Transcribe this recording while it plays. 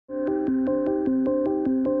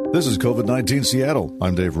This is COVID-19 Seattle.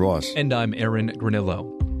 I'm Dave Ross. And I'm Aaron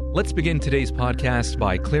Granillo. Let's begin today's podcast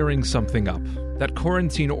by clearing something up. That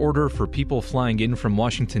quarantine order for people flying in from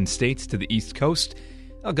Washington state to the East Coast,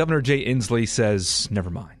 Governor Jay Inslee says, never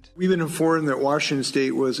mind. We've been informed that Washington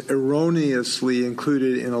state was erroneously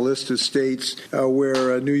included in a list of states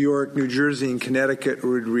where New York, New Jersey, and Connecticut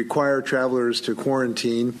would require travelers to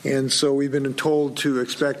quarantine. And so we've been told to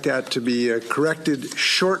expect that to be corrected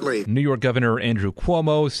shortly. New York Governor Andrew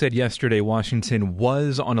Cuomo said yesterday Washington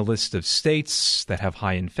was on a list of states that have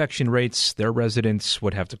high infection rates. Their residents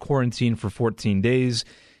would have to quarantine for 14 days.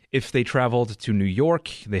 If they traveled to New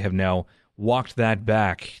York, they have now walked that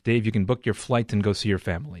back. Dave, you can book your flight and go see your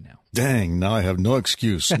family now. Dang, now I have no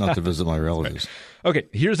excuse not to visit my relatives. Okay,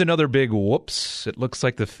 here's another big whoops. It looks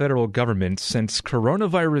like the federal government sent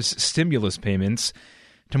coronavirus stimulus payments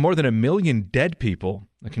to more than 1 million dead people.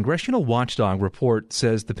 A congressional watchdog report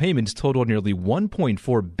says the payments totaled nearly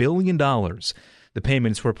 $1.4 billion. The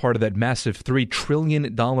payments were part of that massive $3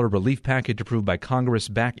 trillion relief package approved by Congress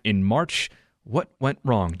back in March. What went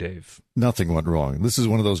wrong, Dave? Nothing went wrong. This is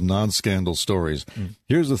one of those non-scandal stories.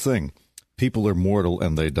 Here's the thing. People are mortal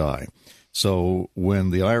and they die. So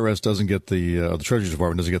when the IRS doesn't get the Treasury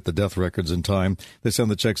Department doesn't get the death records in time, they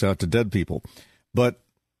send the checks out to dead people. But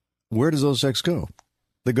where does those checks go?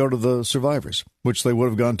 They go to the survivors, which they would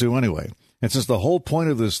have gone to anyway. And since the whole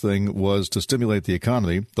point of this thing was to stimulate the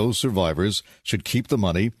economy, those survivors should keep the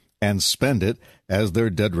money and spend it as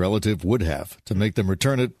their dead relative would have to make them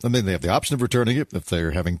return it. I mean, they have the option of returning it if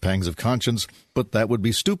they're having pangs of conscience, but that would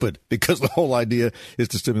be stupid because the whole idea is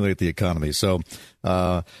to stimulate the economy. So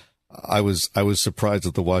I was surprised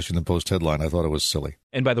at the Washington Post headline. I thought it was silly.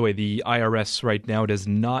 And by the way, the IRS right now does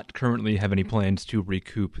not currently have any plans to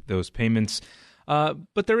recoup those payments.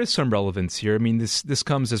 But there is some relevance here. I mean, this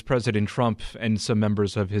comes as President Trump and some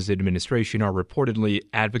members of his administration are reportedly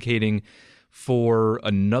advocating for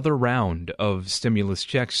another round of stimulus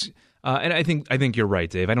checks. And I think you're right,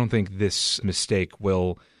 Dave. I don't think this mistake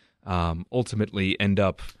will ultimately end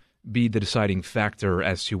up be the deciding factor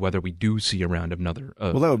as to whether we do see a round of another.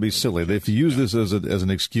 Well, that would be silly. If you use this as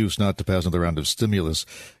an excuse not to pass another round of stimulus,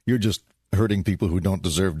 you're just hurting people who don't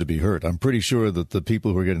deserve to be hurt. I'm pretty sure that the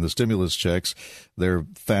people who are getting the stimulus checks, their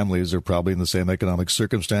families are probably in the same economic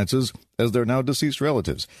circumstances as their now deceased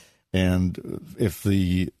relatives. And if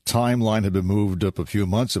the timeline had been moved up a few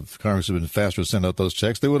months, if Congress had been faster to send out those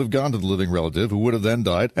checks, they would have gone to the living relative who would have then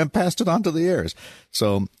died and passed it on to the heirs.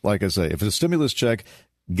 So, like I say, if it's a stimulus check,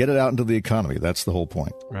 get it out into the economy. That's the whole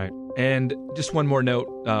point. Right. And just one more note,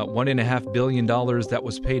 $1.5 billion that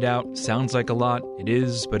was paid out sounds like a lot. It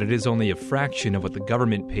is, but it is only a fraction of what the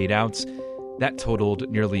government paid out. That totaled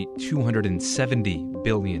nearly $270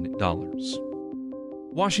 billion.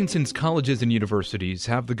 Washington's colleges and universities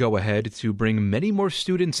have the go-ahead to bring many more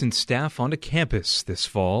students and staff onto campus this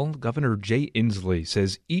fall. Governor Jay Inslee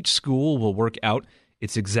says each school will work out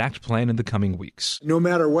its exact plan in the coming weeks. No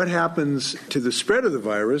matter what happens to the spread of the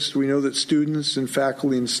virus, we know that students and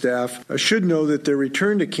faculty and staff should know that their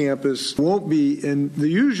return to campus won't be in the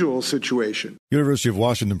usual situation. University of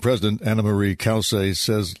Washington President Anna Marie Cauce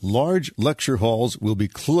says large lecture halls will be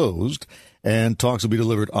closed and talks will be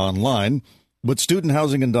delivered online. But student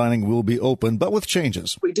housing and dining will be open, but with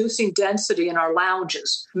changes. Reducing density in our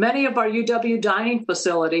lounges. Many of our UW dining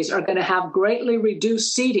facilities are going to have greatly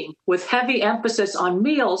reduced seating with heavy emphasis on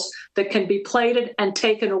meals that can be plated and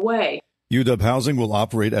taken away. UW housing will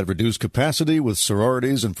operate at reduced capacity, with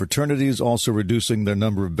sororities and fraternities also reducing their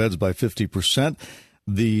number of beds by 50%.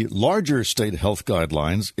 The larger state health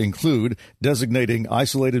guidelines include designating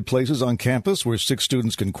isolated places on campus where sick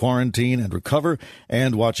students can quarantine and recover,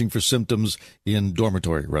 and watching for symptoms in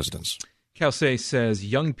dormitory residents. Cauce says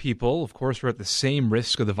young people, of course, are at the same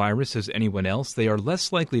risk of the virus as anyone else. They are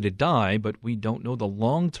less likely to die, but we don't know the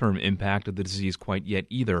long-term impact of the disease quite yet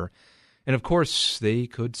either. And of course, they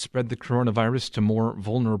could spread the coronavirus to more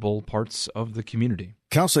vulnerable parts of the community.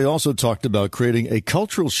 Cauce also talked about creating a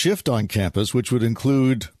cultural shift on campus, which would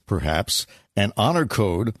include, perhaps, an honor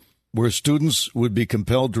code where students would be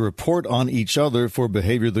compelled to report on each other for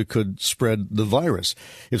behavior that could spread the virus.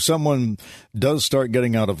 If someone does start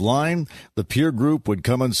getting out of line, the peer group would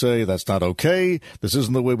come and say, that's not okay. This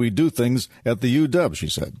isn't the way we do things at the UW, she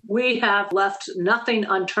said. We have left nothing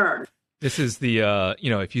unturned. This is the,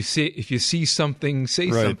 if you see something,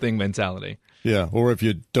 say something mentality. Yeah, or if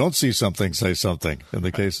you don't see something, say something. In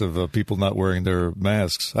the case of people not wearing their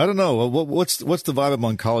masks, I don't know. What's the vibe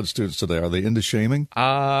among college students today? Are they into shaming?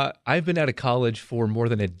 I've been out of college for more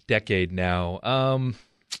than a decade now.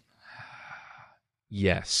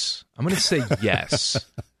 Yes, I'm going to say yes.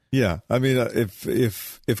 Yeah, I mean,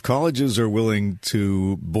 if colleges are willing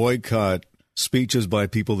to boycott speeches by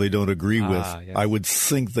people they don't agree with, yes. I would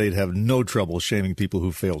think they'd have no trouble shaming people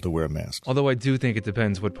who fail to wear masks. Although I do think it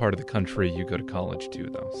depends what part of the country you go to college to,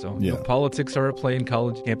 though. So Yeah. politics are at play in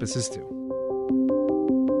college campuses, too.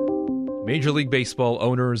 Major League Baseball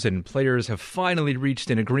owners and players have finally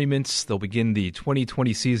reached an agreement. They'll begin the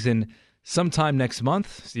 2020 season sometime next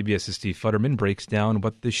month. CBS's Steve Futterman breaks down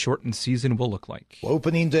what this shortened season will look like.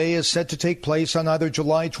 Opening day is set to take place on either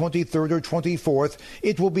July 23rd or 24th.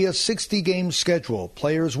 It will be a 60-game schedule.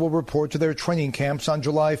 Players will report to their training camps on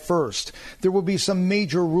July 1st. There will be some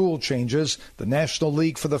major rule changes. The National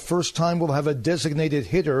League for the first time will have a designated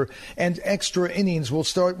hitter, and extra innings will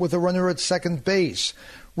start with a runner at second base.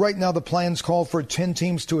 Right now, the plans call for 10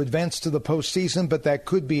 teams to advance to the postseason, but that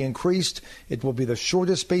could be increased. It will be the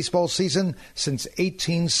shortest baseball season since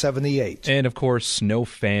 1878. And, of course, no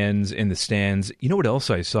fans in the stands. You know what else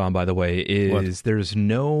I saw, by the way, is there's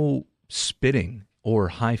no spitting or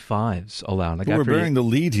high fives allowed. Like we're bearing the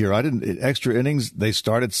lead here. Extra innings, they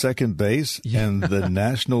start at second base, and the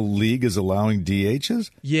National League is allowing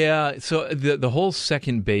DHs? Yeah, so the whole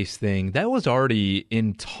second base thing, that was already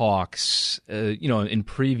in talks, in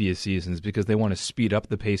previous seasons because they want to speed up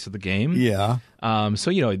the pace of the game. Yeah.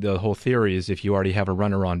 So, the whole theory is if you already have a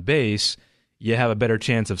runner on base, you have a better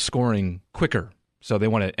chance of scoring quicker. So they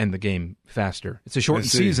want to end the game faster. It's a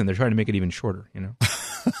shortened season. They're trying to make it even shorter,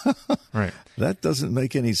 Right. That doesn't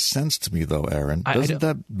make any sense to me, though, Aaron. Doesn't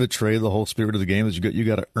that betray the whole spirit of the game? Is you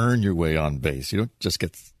got to earn your way on base. You don't just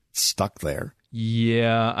get stuck there.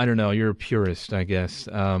 Yeah, I don't know. You're a purist, I guess.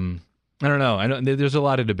 I don't know. I know there's a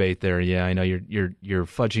lot of debate there. Yeah, I know you're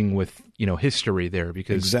fudging with history there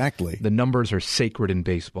because exactly the numbers are sacred in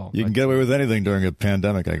baseball. You can get away with anything during a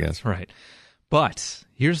pandemic, I guess. Right. But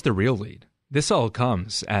here's the real lead. This all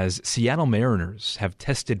comes as Seattle Mariners have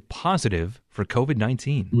tested positive for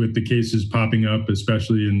COVID-19. With the cases popping up,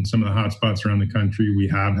 especially in some of the hot spots around the country, we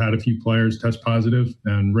have had a few players test positive,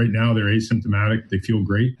 and right now they're asymptomatic. They feel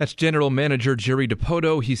great. That's General Manager Jerry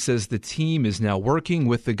DiPoto. He says the team is now working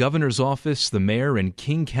with the governor's office, the mayor, and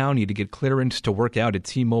King County to get clearance to work out at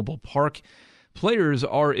T-Mobile Park. Players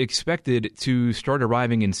are expected to start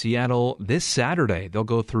arriving in Seattle this Saturday. They'll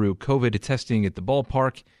go through COVID testing at the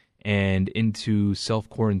ballpark and into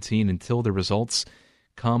self-quarantine until the results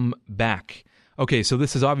come back. Okay, so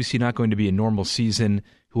this is obviously not going to be a normal season.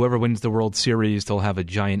 Whoever wins the World Series, they'll have a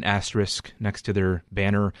giant asterisk next to their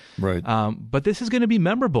banner. Right. But this is going to be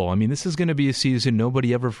memorable. I mean, this is going to be a season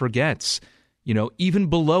nobody ever forgets. Even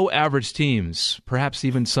below average teams, perhaps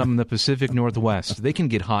even some in the Pacific Northwest, they can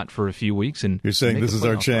get hot for a few weeks. And you're saying this is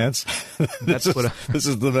our chance? This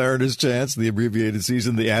is the Mariners' chance, the abbreviated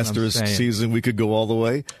season, the asterisk season. We could go all the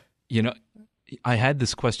way. I had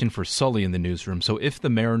this question for Sully in the newsroom. So if the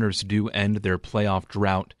Mariners do end their playoff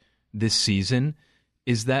drought this season,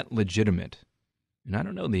 is that legitimate? And I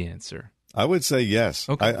don't know the answer. I would say yes.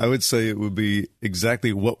 Okay. I would say it would be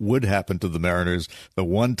exactly what would happen to the Mariners the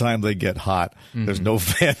one time they get hot. Mm-hmm. There's no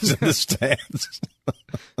fans in the stands.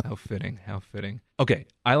 How fitting. Okay,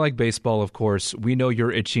 I like baseball, of course. We know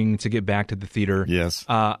you're itching to get back to the theater. Yes.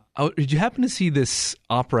 Did you happen to see this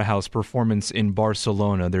opera house performance in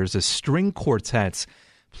Barcelona? There's a string quartet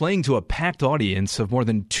playing to a packed audience of more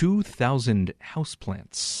than 2,000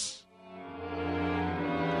 houseplants.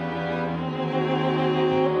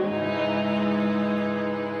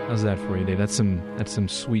 How's that for you, Dave? That's some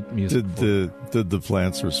sweet music. Did the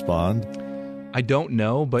plants respond? I don't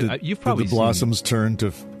know, but you've probably did the blossoms turn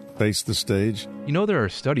to face the stage? There are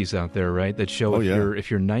studies out there, right, that show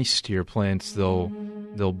if you're nice to your plants, they'll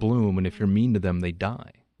bloom, and if you're mean to them, they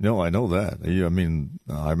die. No, I know that.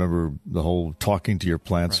 I remember the whole talking to your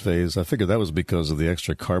plants phase. I figured that was because of the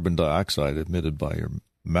extra carbon dioxide emitted by your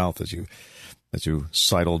mouth as you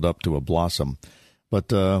sidled up to a blossom.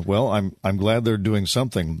 But, I'm glad they're doing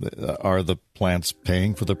something. Are the plants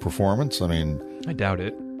paying for the performance? I doubt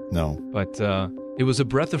it. No. But it was a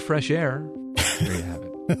breath of fresh air. There you have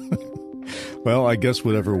it. Well, I guess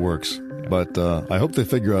whatever works. But I hope they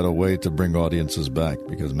figure out a way to bring audiences back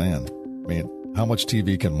because, how much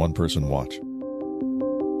TV can one person watch?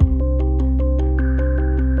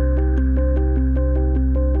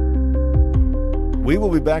 We will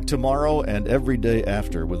be back tomorrow and every day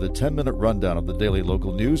after with a 10-minute rundown of the daily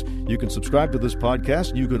local news. You can subscribe to this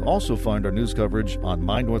podcast. You can also find our news coverage on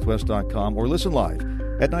mynorthwest.com or listen live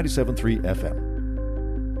at 97.3 FM.